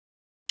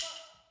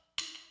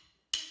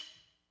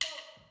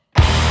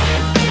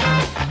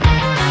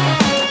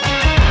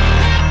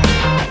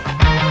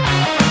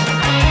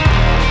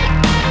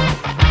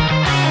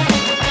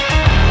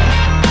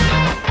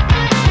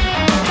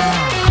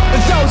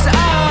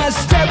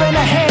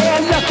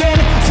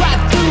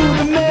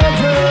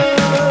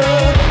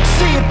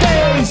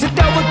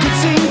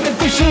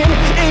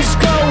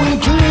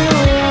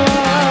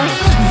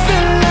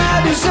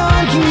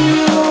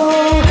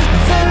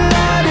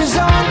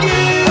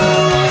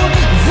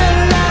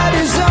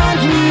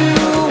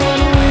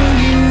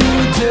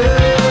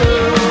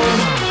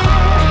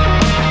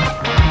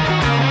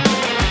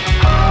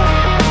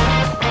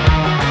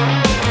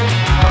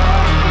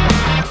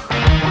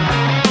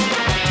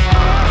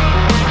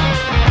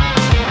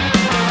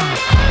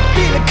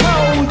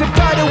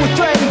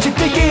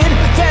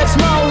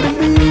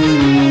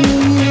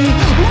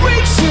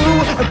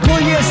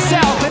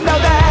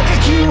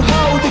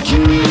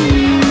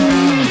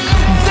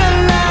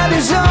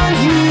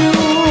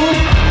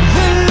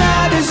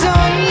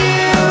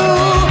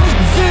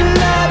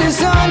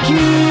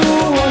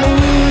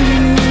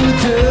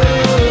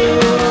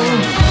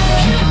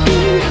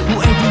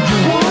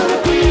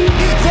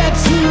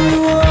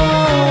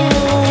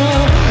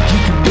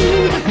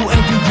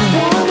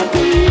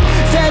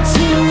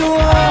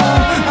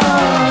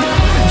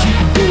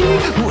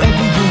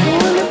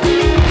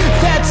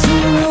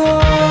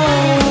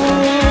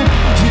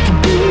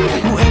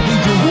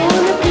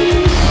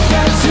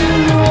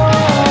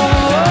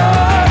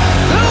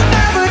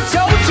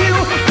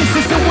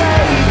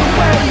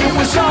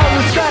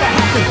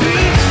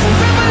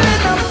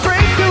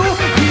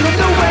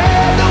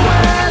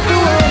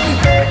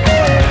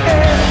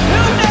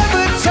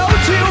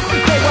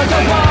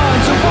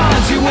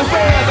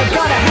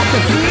I have to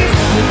please.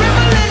 The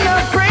rebel in the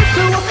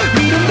breakthrough,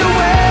 leading the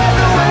way,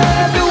 the way,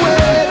 the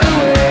way, the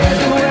way,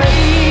 the way.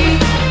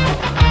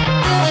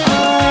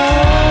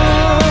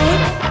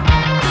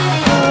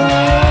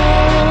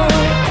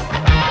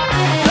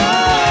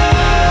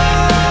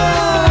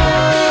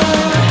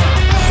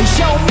 It's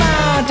your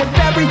mind to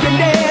bury your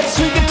net,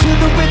 swinging to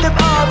the rhythm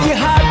of your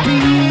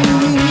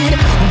heartbeat.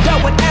 No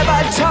one ever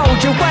told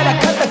you when I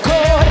cut the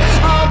cord,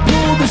 I'll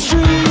pull the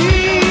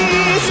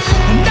streets.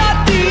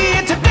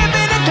 Nothing to live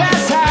in a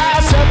glass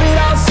house, it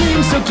all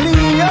seems so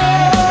clear.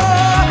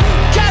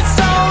 Cast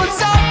stones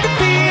off the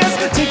fears,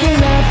 taking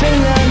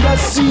nothing and I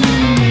see.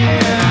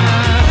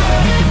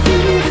 You can be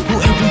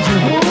whoever you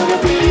wanna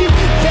be,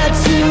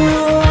 that's you.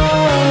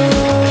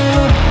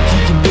 You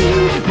can be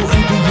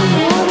whoever you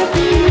wanna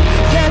be,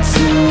 that's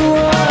you.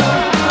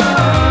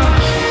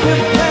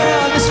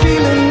 Prepare this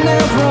feeling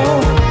never.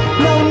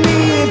 No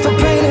need for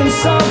pain and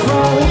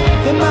sorrow.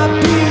 There might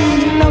be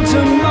no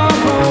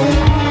tomorrow.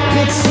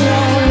 It's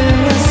all in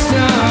the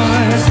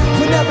stars.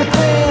 When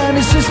everything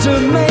is just a